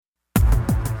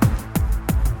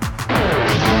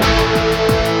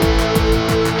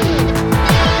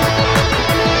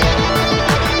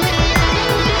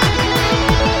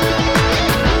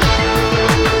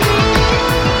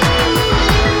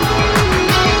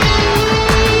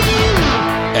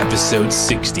episode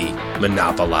 60,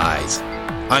 Monopolize.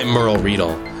 I'm Merle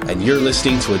Riedel, and you're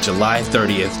listening to a July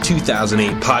 30th,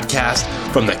 2008 podcast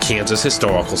from the Kansas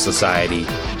Historical Society.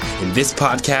 In this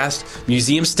podcast,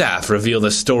 museum staff reveal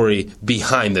the story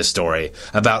behind the story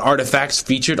about artifacts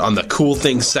featured on the Cool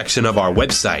Things section of our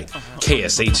website,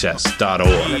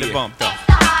 kshs.org. Let it bump, though.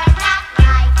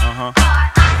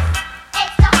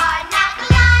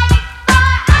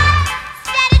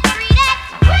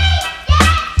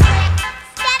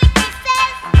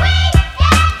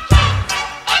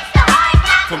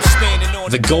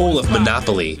 The goal of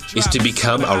Monopoly is to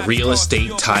become a real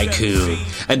estate tycoon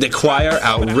and acquire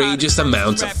outrageous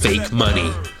amounts of fake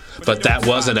money. But that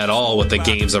wasn't at all what the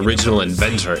game's original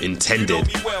inventor intended.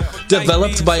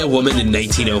 Developed by a woman in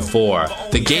 1904,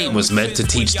 the game was meant to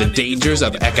teach the dangers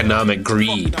of economic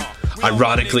greed.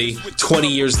 Ironically, 20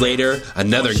 years later,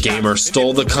 another gamer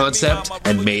stole the concept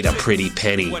and made a pretty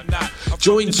penny.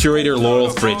 Join curator Laurel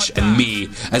Fritsch and me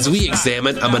as we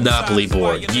examine a Monopoly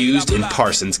board used in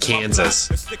Parsons, Kansas.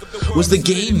 Was the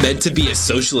game meant to be a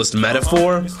socialist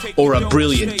metaphor or a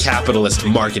brilliant capitalist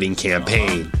marketing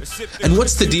campaign? And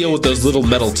what's the deal with those little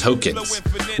metal tokens?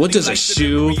 What does a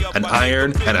shoe, an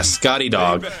iron, and a Scotty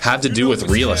dog have to do with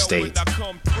real estate?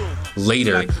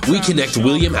 Later, we connect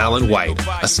William Allen White,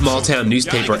 a small-town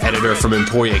newspaper editor from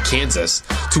Emporia, Kansas,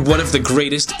 to one of the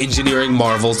greatest engineering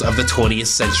marvels of the 20th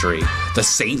century, the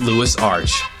St. Louis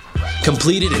Arch.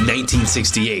 Completed in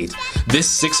 1968,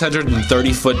 this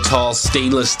 630-foot tall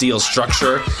stainless steel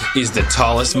structure is the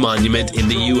tallest monument in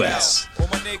the U.S.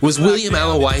 Was William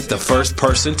Allen White the first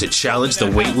person to challenge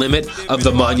the weight limit of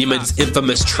the monument's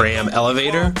infamous tram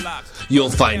elevator? You'll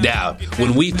find out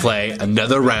when we play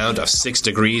another round of 6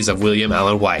 Degrees of William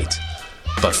Allen White.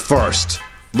 But first,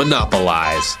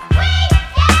 Monopolize.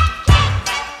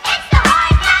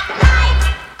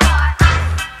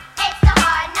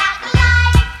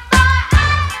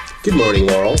 Good morning,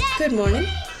 Laurel. Good morning.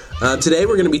 Today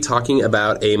we're going to be talking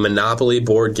about a Monopoly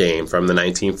board game from the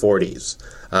 1940s.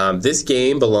 This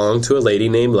game belonged to a lady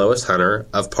named Lois Hunter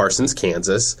of Parsons,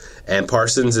 Kansas, and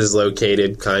Parsons is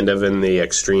located kind of in the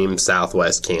extreme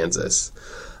southwest Kansas.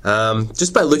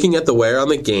 Just by looking at the ware on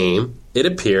the game, it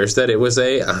appears that it was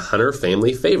a Hunter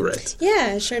family favorite.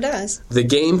 Yeah, it sure does. The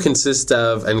game consists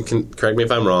of, and correct me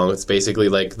if I'm wrong, it's basically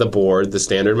like the board, the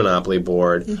standard Monopoly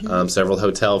board, several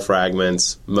hotel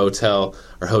fragments,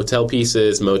 hotel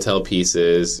pieces, motel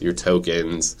pieces, your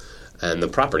tokens, and the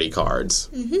property cards.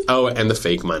 Oh, and the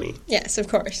fake money. Yes, of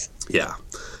course. Yeah.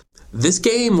 This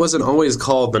game wasn't always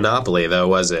called Monopoly, though,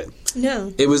 was it?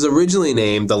 No. It was originally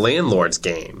named The Landlord's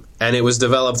Game, and it was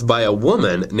developed by a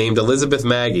woman named Elizabeth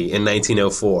Maggie in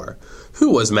 1904. Who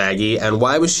was Maggie, and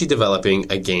why was she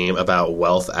developing a game about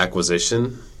wealth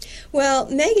acquisition? Well,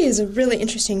 Maggie is a really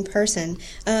interesting person.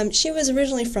 She was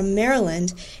originally from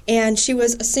Maryland, and she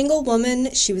was a single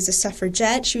woman. She was a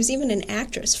suffragette. She was even an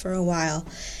actress for a while.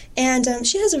 And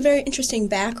she has a very interesting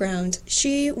background.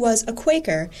 She was a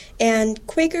Quaker, and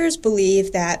Quakers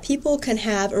believe that people can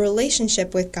have a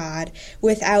relationship with God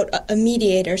without a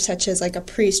mediator, such as like a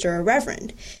priest or a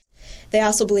reverend. They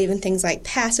also believe in things like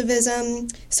pacifism,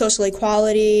 social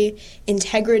equality,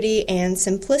 integrity, and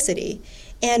simplicity.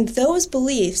 And those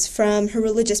beliefs from her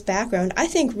religious background, I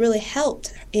think, really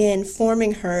helped in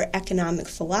forming her economic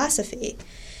philosophy.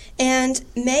 And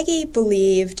Maggie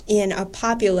believed in a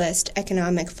populist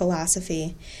economic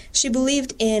philosophy. She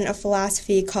believed in a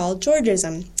philosophy called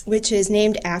Georgism, which is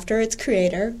named after its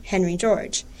creator, Henry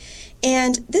George.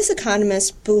 And this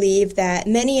economist believed that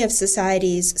many of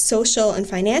society's social and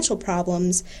financial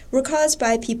problems were caused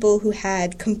by people who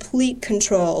had complete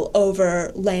control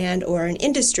over land or an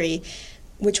industry,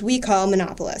 which we call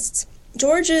monopolists.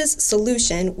 George's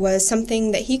solution was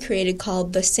something that he created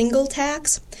called the single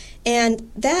tax,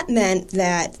 and that meant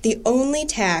that the only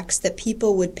tax that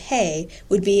people would pay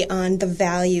would be on the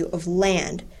value of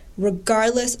land,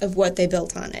 regardless of what they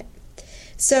built on it.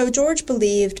 So George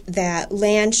believed that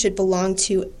land should belong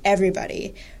to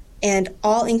everybody, and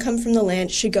all income from the land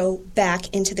should go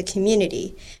back into the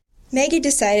community. Maggie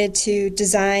decided to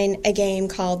design a game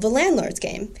called the Landlord's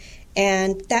Game,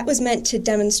 and that was meant to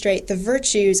demonstrate the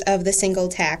virtues of the single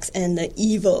tax and the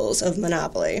evils of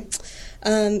monopoly.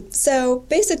 So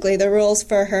basically the rules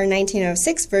for her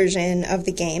 1906 version of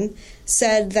the game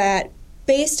said that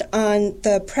based on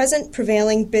the present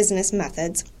prevailing business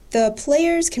methods, the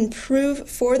players can prove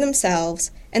for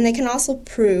themselves, and they can also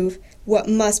prove what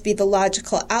must be the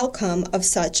logical outcome of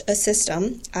such a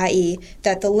system, i.e.,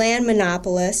 that the land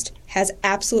monopolist has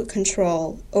absolute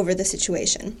control over the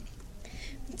situation.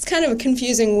 It's kind of a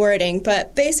confusing wording,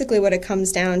 but basically what it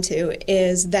comes down to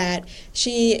is that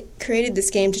she created this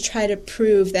game to try to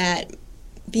prove that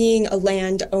being a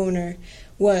landowner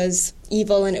was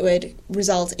evil and it would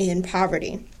result in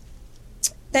poverty.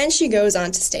 Then she goes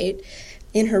on to state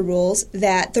in her rules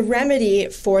that the remedy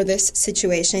for this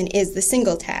situation is the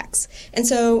single tax. And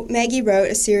so Maggie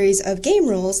wrote a series of game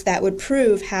rules that would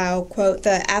prove how, quote,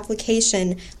 the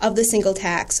application of the single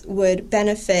tax would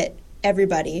benefit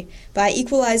everybody by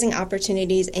equalizing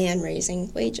opportunities and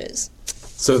raising wages.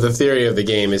 So the theory of the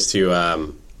game is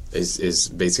to is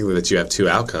basically that you have two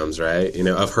outcomes, right? You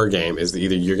know, of her game is that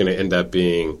either you're going to end up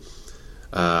being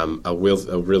a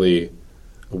really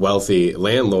wealthy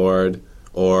landlord,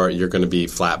 or you're going to be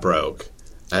flat broke.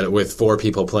 And with 4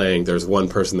 people playing, there's one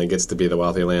person that gets to be the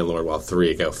wealthy landlord while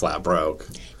 3 go flat broke.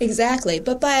 Exactly.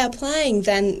 But by applying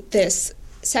then this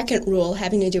second rule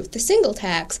having to do with the single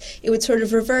tax, it would sort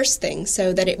of reverse things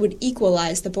so that it would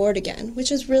equalize the board again,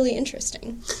 which is really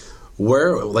interesting.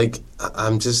 Where, like,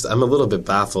 I'm a little bit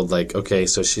baffled. Like, okay,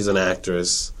 so she's an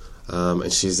actress,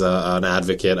 and she's an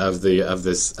advocate of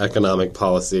this economic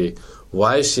policy.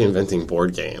 Why is she inventing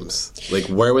board games? Like,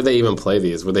 where would they even play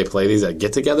these? Would they play these at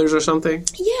get-togethers or something?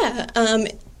 Yeah,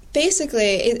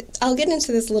 basically, I'll get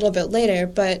into this a little bit later,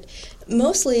 but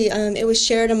mostly it was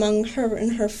shared among her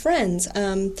and her friends.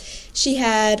 She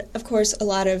had, of course, a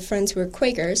lot of friends who were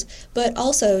Quakers, but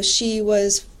also she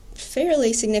was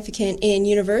fairly significant in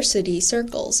university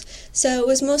circles. So it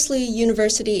was mostly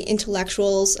university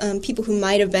intellectuals, people who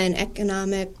might have been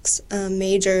economics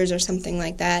majors or something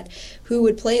like that, who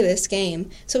would play this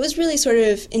game. So it was really sort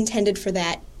of intended for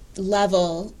that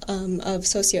level of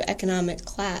socioeconomic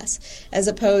class, as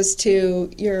opposed to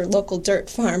your local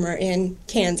dirt farmer in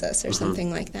Kansas or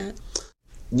something like that.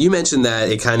 You mentioned that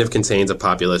it kind of contains a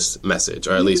populist message,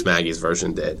 or at least Maggie's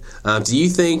version did. Do you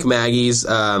think Maggie's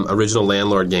original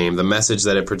Landlord game, the message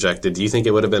that it projected, do you think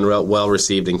it would have been well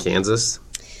received in Kansas?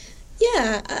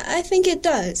 Yeah, I think it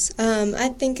does. I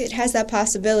think it has that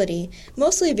possibility,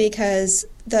 mostly because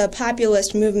the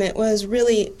populist movement was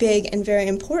really big and very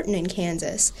important in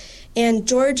Kansas. And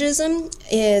Georgism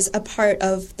is a part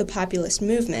of the populist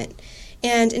movement.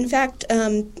 And in fact,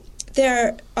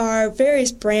 there are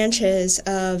various branches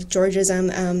of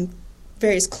Georgism,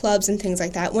 various clubs and things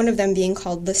like that, one of them being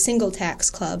called the Single Tax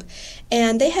Club.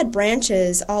 And they had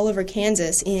branches all over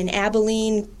Kansas, in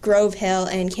Abilene, Grove Hill,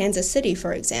 and Kansas City,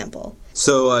 for example.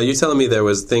 So you're telling me there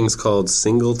was things called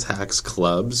single tax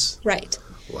clubs? Right.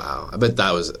 Wow. I bet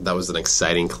that was an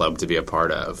exciting club to be a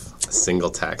part of, a single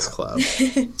tax club.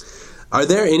 Are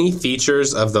there any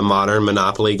features of the modern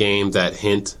Monopoly game that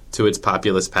hint to its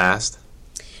populist past?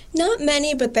 Not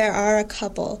many, but there are a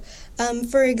couple.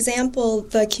 For example,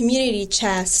 the community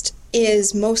chest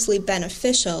is mostly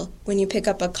beneficial. When you pick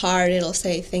up a card, it'll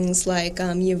say things like,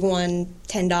 you've won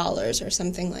 $10 or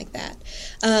something like that.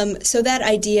 So that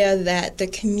idea that the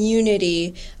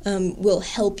community will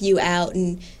help you out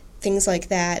and things like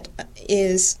that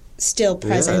is still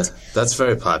present. Yeah, that's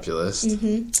very populist.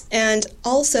 Mm-hmm. And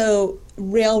also,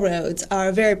 railroads are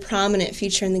a very prominent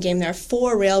feature in the game. There are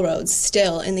 4 railroads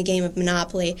still in the game of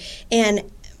Monopoly, and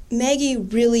Maggie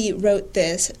really wrote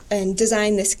this and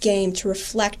designed this game to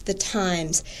reflect the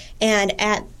times. And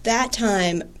at that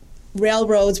time,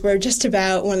 railroads were just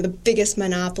about one of the biggest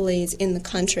monopolies in the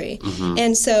country. Mm-hmm.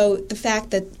 And so the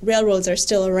fact that railroads are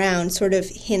still around sort of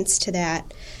hints to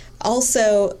that.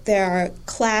 Also, there are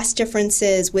class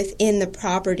differences within the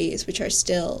properties, which are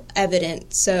still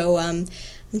evident. So I'm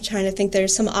trying to think.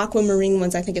 There's some aquamarine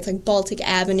ones. I think it's like Baltic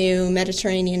Avenue,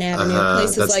 Mediterranean Avenue,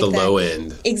 places like that. That's the low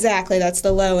end. Exactly, that's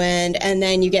the low end. And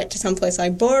then you get to some place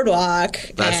like Boardwalk.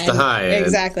 That's the high end.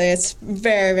 Exactly. It's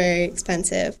very, very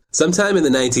expensive. Sometime in the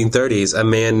 1930s, a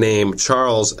man named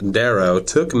Charles Darrow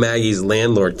took Maggie's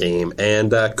Landlord game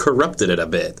and corrupted it a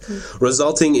bit,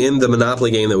 resulting in the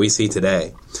Monopoly game that we see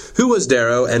today. Who was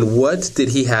Darrow, and what did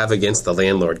he have against the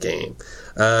Landlord game?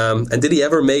 And did he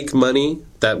ever make money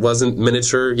that wasn't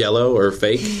miniature, yellow, or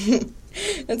fake?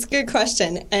 That's a good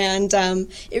question, and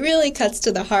it really cuts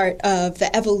to the heart of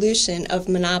the evolution of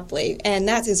Monopoly, and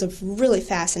that is a really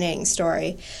fascinating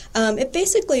story. It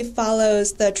basically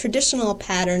follows the traditional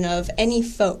pattern of any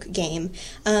folk game.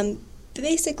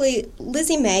 Basically,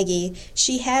 Lizzie Maggie,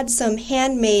 she had some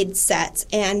handmade sets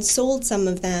and sold some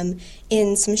of them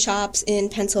in some shops in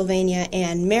Pennsylvania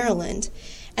and Maryland.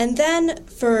 And then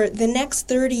for the next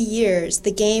 30 years,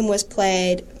 the game was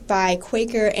played by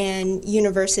Quaker and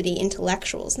university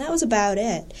intellectuals, and that was about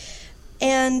it.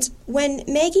 And when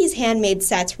Maggie's handmade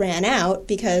sets ran out,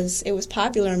 because it was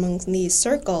popular among these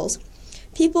circles,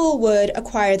 people would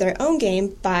acquire their own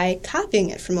game by copying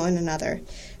it from one another.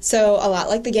 So a lot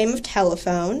like the game of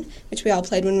telephone, which we all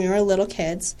played when we were little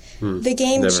kids, the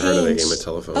game Never changed. Never heard of the game of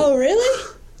telephone. Oh,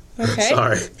 really? Okay.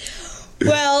 Sorry.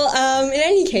 Well, in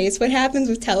any case, what happens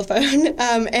with telephone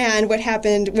and what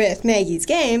happened with Maggie's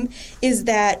game is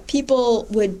that people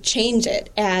would change it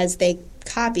as they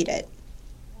copied it.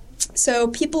 So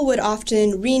people would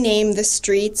often rename the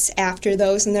streets after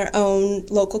those in their own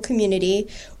local community,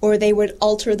 or they would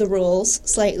alter the rules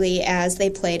slightly as they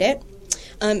played it.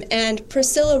 And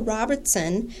Priscilla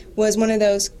Robertson was one of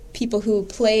those people who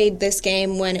played this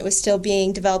game when it was still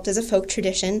being developed as a folk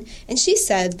tradition, and she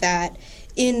said that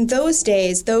in those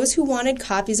days, those who wanted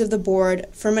copies of the board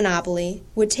for Monopoly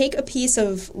would take a piece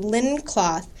of linen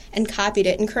cloth and copied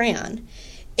it in crayon.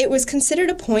 It was considered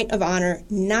a point of honor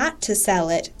not to sell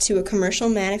it to a commercial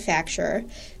manufacturer,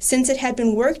 since it had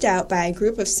been worked out by a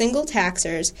group of single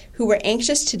taxers who were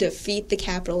anxious to defeat the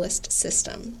capitalist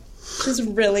system. Which is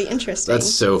really interesting.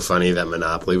 That's so funny that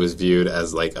Monopoly was viewed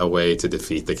as like a way to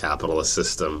defeat the capitalist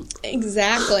system.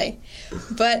 Exactly.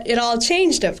 But it all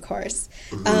changed, of course.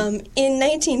 In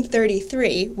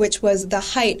 1933, which was the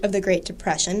height of the Great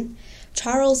Depression,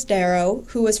 Charles Darrow,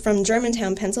 who was from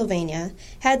Germantown, Pennsylvania,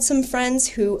 had some friends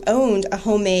who owned a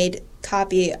homemade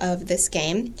copy of this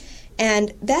game,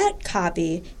 and that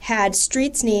copy had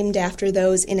streets named after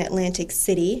those in Atlantic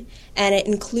City, and it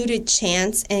included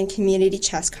chance and community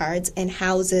chess cards and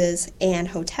houses and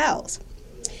hotels.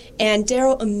 And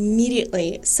Darrow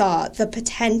immediately saw the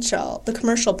potential, the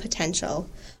commercial potential.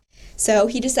 So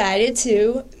he decided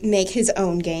to make his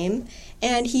own game,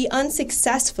 and he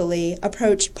unsuccessfully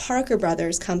approached Parker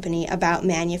Brothers Company about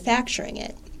manufacturing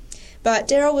it. But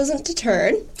Darrow wasn't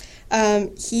deterred.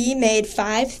 He made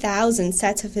 5,000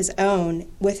 sets of his own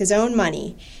with his own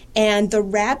money, and the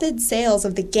rapid sales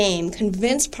of the game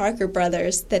convinced Parker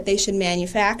Brothers that they should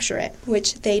manufacture it,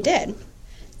 which they did.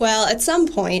 Well, at some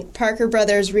point, Parker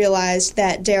Brothers realized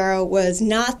that Darrow was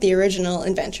not the original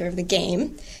inventor of the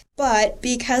game, but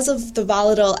because of the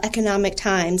volatile economic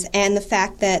times and the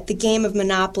fact that the game of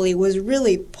Monopoly was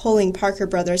really pulling Parker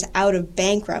Brothers out of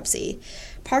bankruptcy,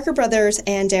 Parker Brothers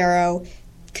and Darrow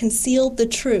concealed the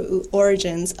true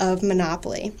origins of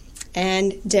Monopoly,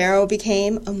 and Darrow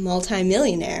became a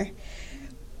multimillionaire.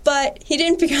 But he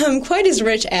didn't become quite as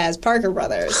rich as Parker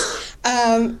Brothers.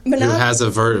 Who has a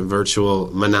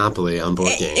virtual monopoly on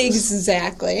board games.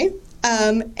 Exactly.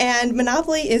 And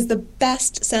Monopoly is the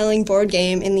best-selling board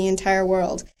game in the entire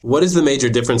world. What is the major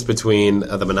difference between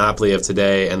the Monopoly of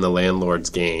today and the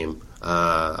Landlord's game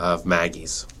of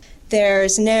Maggie's?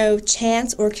 There's no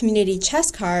chance or community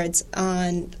chess cards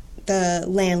on the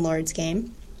Landlord's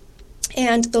game.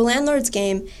 And the Landlord's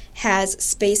game has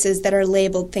spaces that are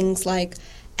labeled things like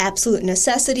absolute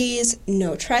necessities,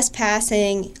 no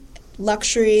trespassing,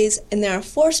 luxuries, and there are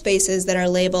 4 spaces that are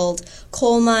labeled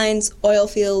coal mines, oil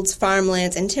fields,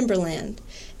 farmlands, and timberland.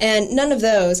 And none of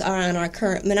those are on our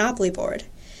current Monopoly board.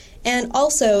 And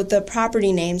also, the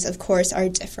property names, of course, are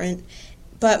different.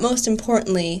 But most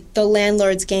importantly, the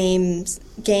Landlord's game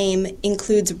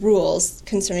includes rules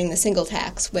concerning the single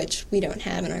tax, which we don't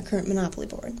have in our current Monopoly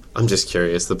board. I'm just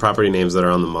curious, the property names that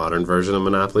are on the modern version of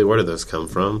Monopoly, where do those come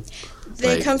from?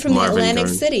 They come from Marvin the Atlantic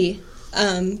City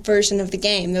version of the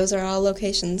game. Those are all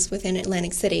locations within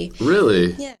Atlantic City.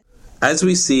 Really? Yeah. As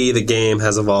we see, the game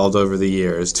has evolved over the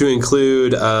years to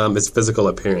include its physical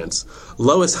appearance.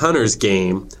 Lois Hunter's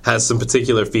game has some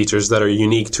particular features that are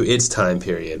unique to its time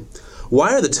period.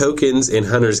 Why are the tokens in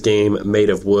Hunter's game made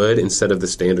of wood instead of the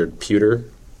standard pewter?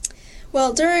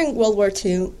 Well, during World War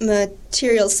II,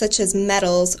 materials such as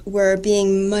metals were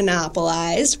being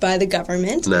monopolized by the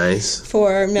government. Nice.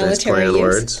 For military use.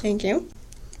 Words. Thank you.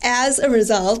 As a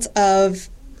result of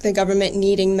the government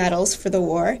needing metals for the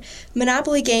war,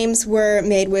 Monopoly games were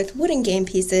made with wooden game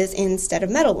pieces instead of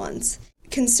metal ones.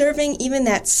 Conserving even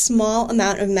that small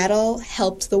amount of metal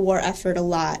helped the war effort a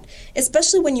lot,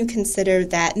 especially when you consider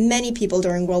that many people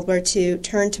during World War II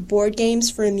turned to board games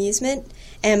for amusement,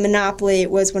 and Monopoly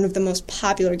was one of the most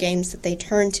popular games that they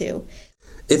turned to.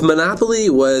 If Monopoly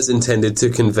was intended to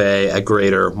convey a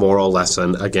greater moral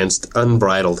lesson against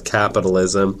unbridled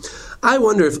capitalism, I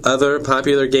wonder if other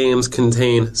popular games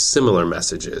contain similar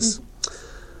messages.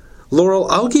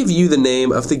 Laurel, I'll give you the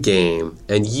name of the game,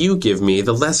 and you give me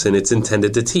the lesson it's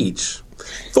intended to teach.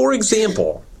 For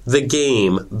example, the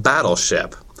game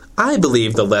Battleship. I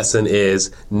believe the lesson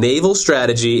is naval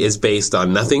strategy is based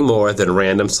on nothing more than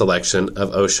random selection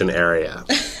of ocean area.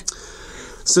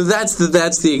 So that's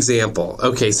the example.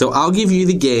 Okay, so I'll give you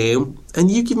the game,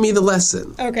 and you give me the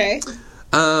lesson. Okay.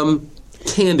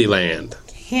 Candyland.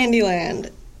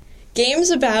 Candyland.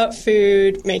 Games about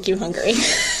food make you hungry.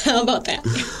 How about that?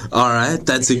 All right,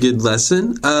 that's a good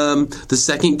lesson. The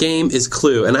second game is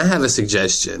Clue, and I have a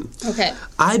suggestion. Okay.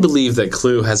 I believe that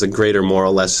Clue has a greater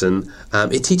moral lesson.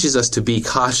 It teaches us to be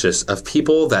cautious of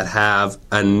people that have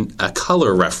a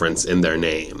color reference in their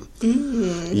name.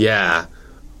 Mm. Yeah.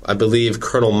 I believe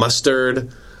Colonel Mustard,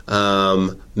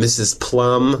 Mrs.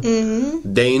 Plum,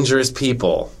 dangerous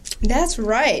people. That's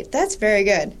right. That's very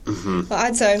good. Mm-hmm. Well,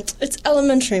 I'd say it's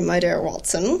elementary, my dear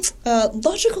Watson.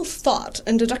 Logical thought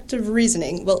and deductive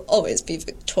reasoning will always be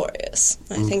victorious.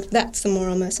 I think that's the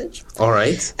moral message. All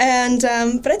right. And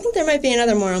but I think there might be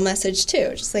another moral message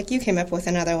too, just like you came up with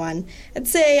another one. I'd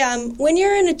say when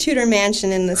you're in a Tudor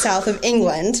mansion in the south of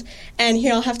England, and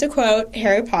here I'll have to quote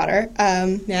Harry Potter,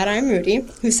 Mad-Eye Moody,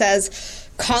 who says,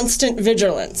 "Constant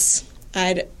vigilance."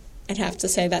 I'd have to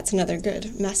say that's another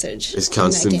good message. Is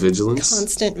constant vigilance?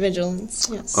 Constant vigilance,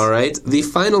 yes. All right. The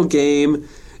final game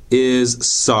is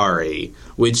Sorry,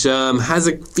 which has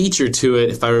a feature to it,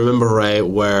 if I remember right,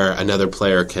 where another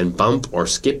player can bump or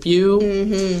skip you.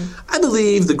 Mm-hmm. I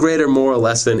believe the greater moral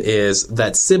lesson is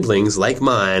that siblings, like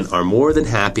mine, are more than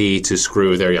happy to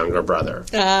screw their younger brother.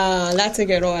 Ah, that's a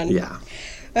good one. Yeah.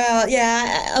 Well,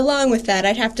 yeah, along with that,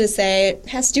 I'd have to say it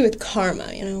has to do with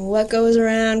karma. You know, what goes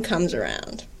around comes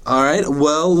around. All right.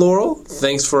 Well, Laurel,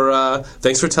 thanks for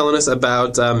telling us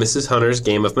about Mrs. Hunter's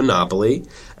game of Monopoly,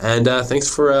 and thanks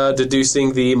for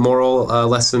deducing the moral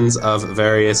lessons of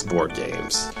various board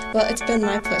games. Well, it's been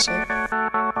my pleasure.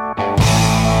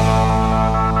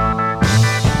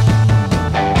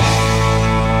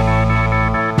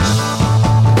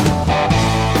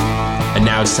 And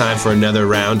now it's time for another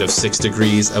round of 6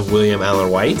 Degrees of William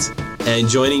Allen White. And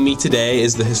joining me today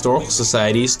is the Historical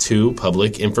Society's 2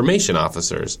 public information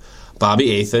officers,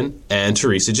 Bobby Athan and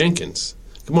Teresa Jenkins.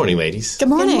 Good morning, ladies. Good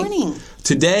morning. Good morning.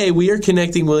 Today, we are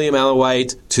connecting William Allen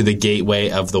White to the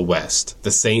Gateway of the West, the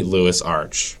St. Louis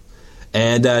Arch.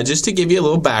 And just to give you a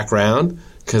little background,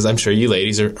 because I'm sure you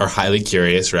ladies are highly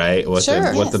curious, right? What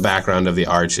the background of the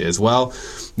arch is. Well,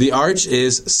 the arch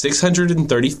is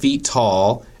 630 feet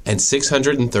tall and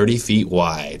 630 feet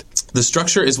wide. The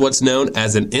structure is what's known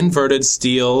as an inverted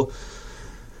steel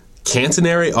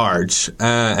catenary arch,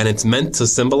 and it's meant to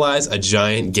symbolize a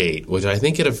giant gate, which I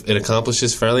think it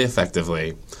accomplishes fairly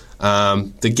effectively.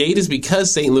 The gate is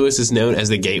because St. Louis is known as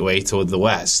the gateway to the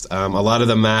West. A lot of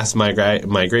the mass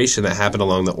migration that happened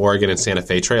along the Oregon and Santa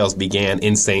Fe trails began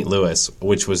in St. Louis,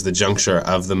 which was the juncture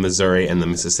of the Missouri and the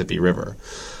Mississippi River.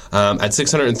 At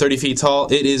 630 feet tall,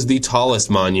 it is the tallest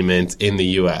monument in the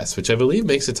U.S., which I believe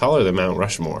makes it taller than Mount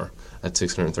Rushmore at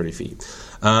 630 feet.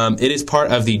 It is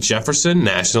part of the Jefferson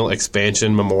National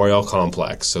Expansion Memorial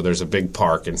Complex, so there's a big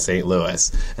park in St.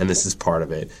 Louis, and this is part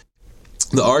of it.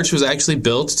 The arch was actually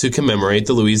built to commemorate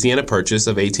the Louisiana Purchase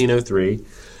of 1803.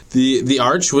 The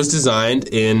arch was designed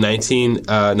in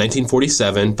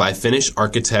 1947 by Finnish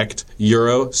architect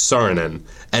Eero Saarinen,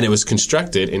 and it was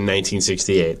constructed in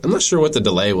 1968. I'm not sure what the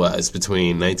delay was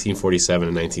between 1947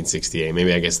 and 1968.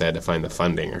 Maybe I guess they had to find the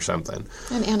funding or something.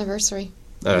 An anniversary.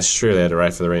 That's true. They had to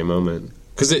ride for the right moment.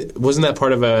 Because it was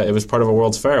part of a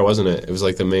World's Fair, wasn't it? It was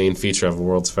like the main feature of a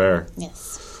World's Fair.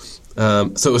 Yes.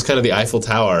 So it was kind of the Eiffel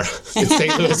Tower. It's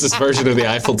St. Louis's version of the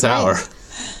Eiffel Tower.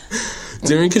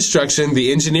 During construction,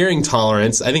 the engineering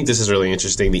tolerance, I think this is really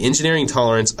interesting, the engineering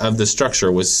tolerance of the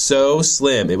structure was so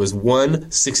slim, it was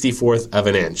 1/64th of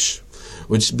an inch,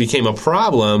 which became a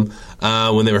problem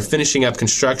when they were finishing up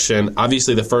construction.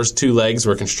 Obviously, the first 2 legs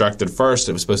were constructed first.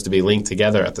 It was supposed to be linked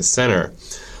together at the center.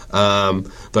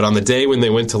 But on the day when they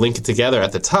went to link it together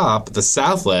at the top, the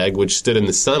south leg, which stood in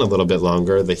the sun a little bit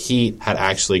longer, the heat had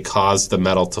actually caused the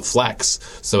metal to flex,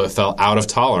 so it fell out of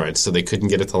tolerance, so they couldn't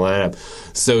get it to line up.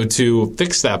 So to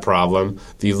fix that problem,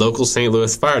 the local St.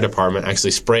 Louis Fire Department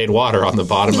actually sprayed water on the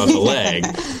bottom of the leg,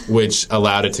 which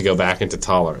allowed it to go back into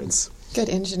tolerance. Good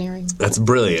engineering. That's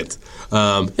brilliant.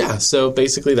 So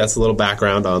basically that's a little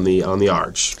background on the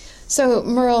arch. So,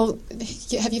 Merle,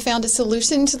 have you found a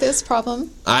solution to this problem?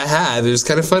 I have. It was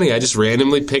kind of funny. I just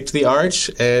randomly picked the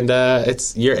arch, and I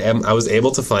was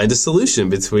able to find a solution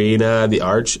between the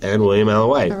arch and William Allen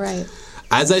White. All right.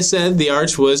 As I said, the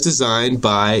arch was designed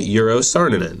by Eero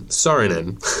Saarinen.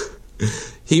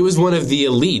 He was one of the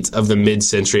elite of the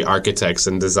mid-century architects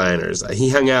and designers. He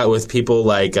hung out with people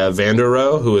like Van der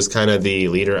Rohe, who was kind of the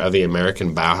leader of the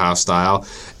American Bauhaus style,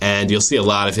 and you'll see a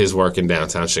lot of his work in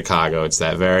downtown Chicago. It's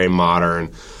that very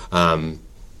modern,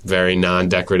 very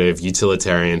non-decorative,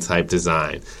 utilitarian-type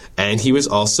design. And he was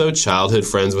also childhood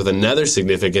friends with another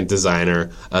significant designer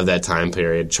of that time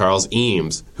period, Charles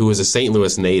Eames, who was a St.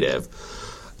 Louis native.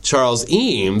 Charles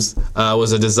Eames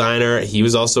was a designer. He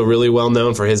was also really well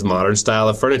known for his modern style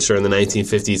of furniture in the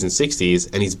 1950s and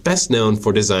 60s, and he's best known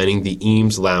for designing the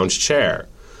Eames lounge chair.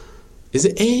 Is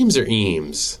it Ames or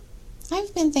Eames?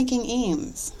 I've been thinking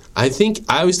Eames. I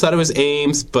always thought it was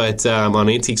Ames, but on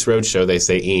Antiques Roadshow they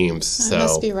say Eames. So That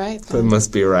must be right. It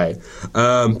must be right.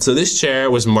 So this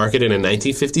chair was marketed in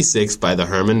 1956 by the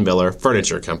Herman Miller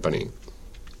Furniture Company.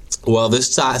 Well,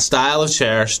 this style of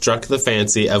chair struck the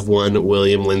fancy of one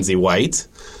William Lindsay White,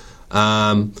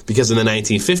 because in the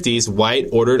 1950s, White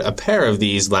ordered a pair of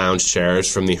these lounge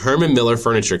chairs from the Herman Miller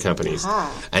Furniture Companies.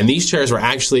 And these chairs were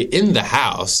actually in the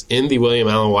house, in the William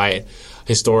Allen White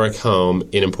historic home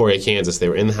in Emporia, Kansas. They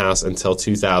were in the house until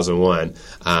 2001,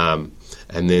 and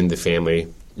then the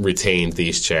family retained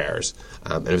these chairs.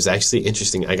 And it was actually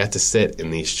interesting. I got to sit in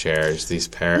these chairs, these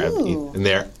pair of, and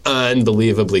they're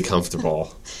unbelievably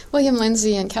comfortable. William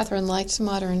Lindsay and Catherine liked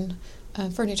modern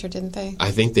furniture, didn't they? I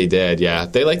think they did, yeah.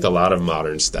 They liked a lot of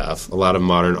modern stuff, a lot of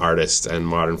modern artists and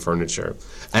modern furniture.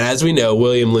 And as we know,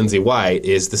 William Lindsay White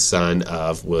is the son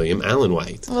of William Allen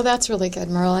White. Well, that's really good,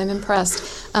 Merle. I'm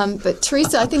impressed. But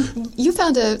Teresa, I think you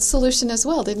found a solution as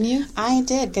well, didn't you? I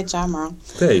did. Good job, Merle.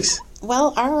 Thanks.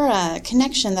 Well, our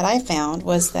connection that I found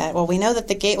was that, we know that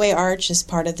the Gateway Arch is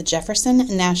part of the Jefferson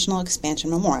National Expansion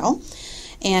Memorial.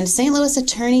 And St. Louis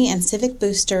attorney and civic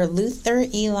booster Luther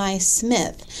Eli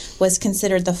Smith was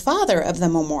considered the father of the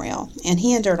memorial, and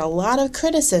he endured a lot of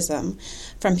criticism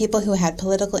from people who had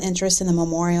political interest in the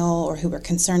memorial or who were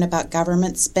concerned about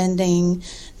government spending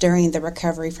during the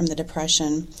recovery from the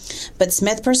Depression. But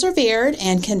Smith persevered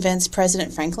and convinced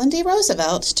President Franklin D.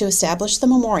 Roosevelt to establish the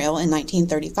memorial in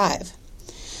 1935.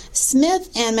 Smith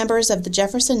and members of the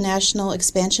Jefferson National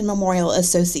Expansion Memorial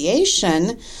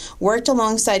Association worked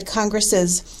alongside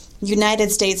Congress's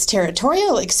United States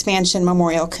Territorial Expansion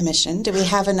Memorial Commission. Do we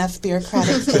have enough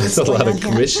bureaucratic things That's a lot of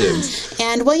here? commissions.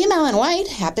 And William Allen White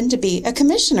happened to be a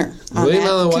commissioner on William that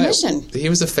Allen commission. White, he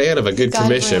was a fan of a good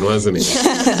commission, wasn't he?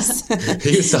 Yes.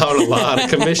 He was on a lot of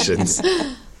commissions.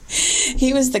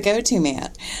 He was the go-to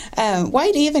man.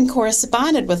 White even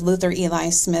corresponded with Luther Eli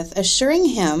Smith, assuring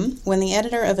him, when the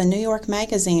editor of a New York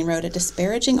magazine wrote a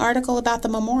disparaging article about the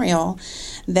memorial,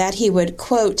 that he would,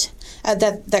 quote,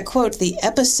 quote, the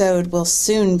episode will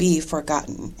soon be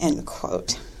forgotten, end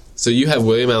quote. So you have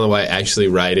William Allen White actually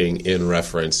writing in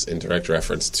direct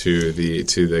reference to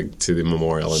the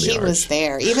memorial in the He arch. was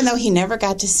there, even though he never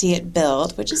got to see it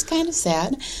built, which is kind of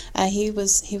sad. He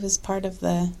was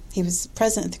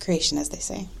present at the creation, as they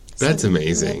say. That's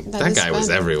amazing. That guy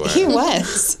was everywhere. He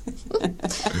was.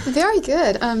 Very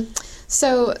good.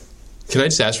 So Can I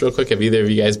just ask real quick, have either of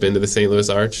you guys been to the St. Louis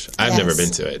Arch? I've Yes. never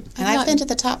been to it. And I've been to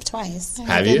the top twice.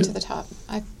 Have been you? to the top.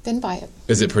 I've been by it.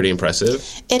 Is it pretty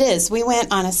impressive? It is. We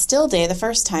went on a still day the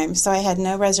first time, so I had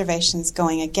no reservations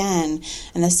going again.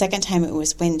 And the second time it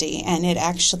was windy, and it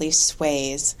actually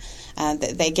sways.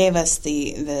 They gave us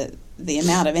the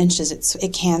amount of inches.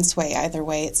 It can sway either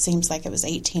way. It seems like it was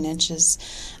 18 inches,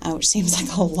 which seems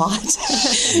like a lot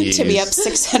to be up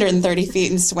 630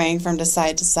 feet and swaying from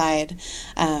side to side.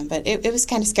 But it was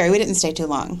kind of scary. We didn't stay too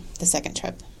long the second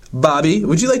trip. Bobby,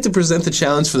 would you like to present the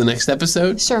challenge for the next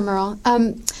episode? Sure, Merle.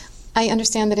 I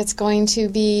understand that it's going to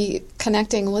be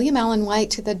connecting William Allen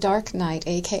White to the Dark Knight,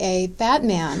 a.k.a.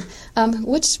 Batman,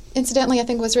 which, incidentally, I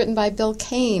think was written by Bill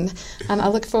Kane. I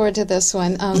look forward to this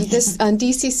one. This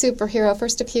DC superhero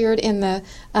first appeared in the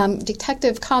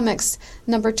Detective Comics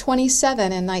number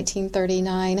 27 in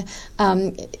 1939.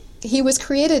 He was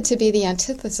created to be the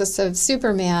antithesis of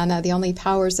Superman. The only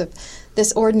powers of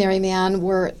this ordinary man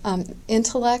were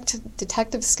intellect,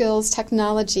 detective skills,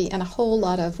 technology, and a whole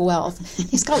lot of wealth.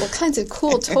 He's got all kinds of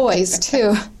cool toys,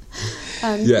 too.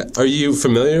 Yeah. Are you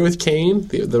familiar with Kane,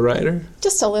 the writer?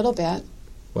 Just a little bit.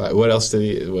 What else did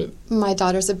he... My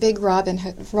daughter's a big Robin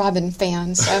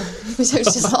fan, so there's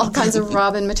just all kinds of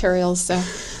Robin materials. So.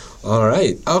 All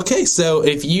right. Okay, so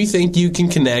if you think you can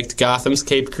connect Gotham's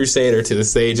Caped Crusader to the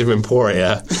Sage of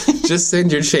Emporia, just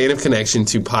send your chain of connection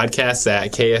to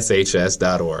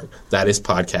podcasts@kshs.org. That is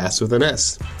podcast with an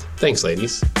S. Thanks,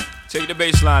 ladies. Take the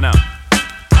bass line out.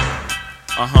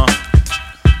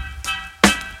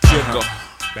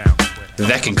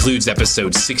 That concludes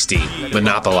episode 60,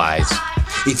 Monopolize.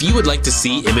 If you would like to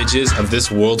see images of this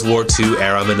World War II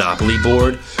era Monopoly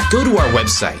board, go to our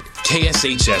website,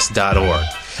 kshs.org,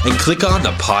 and click on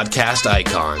the podcast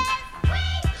icon.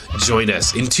 Join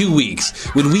us in 2 weeks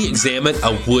when we examine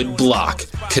a wood block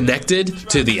connected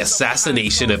to the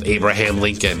assassination of Abraham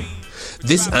Lincoln.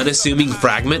 This unassuming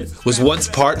fragment was once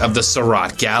part of the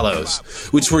Surratt Gallows,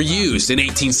 which were used in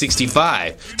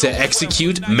 1865 to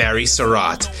execute Mary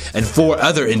Surratt and 4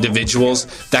 other individuals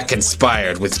that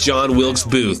conspired with John Wilkes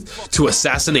Booth to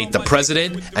assassinate the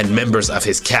president and members of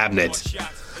his cabinet.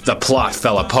 The plot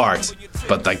fell apart,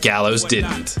 but the gallows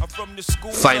didn't.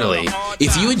 Finally,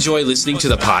 if you enjoy listening to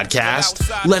the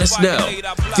podcast, let us know.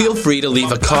 Feel free to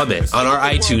leave a comment on our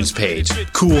iTunes page,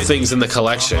 Cool Things in the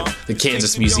Collection, the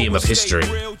Kansas Museum of History.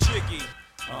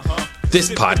 This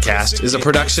podcast is a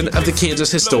production of the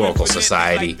Kansas Historical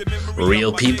Society.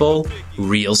 Real people,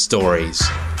 real stories.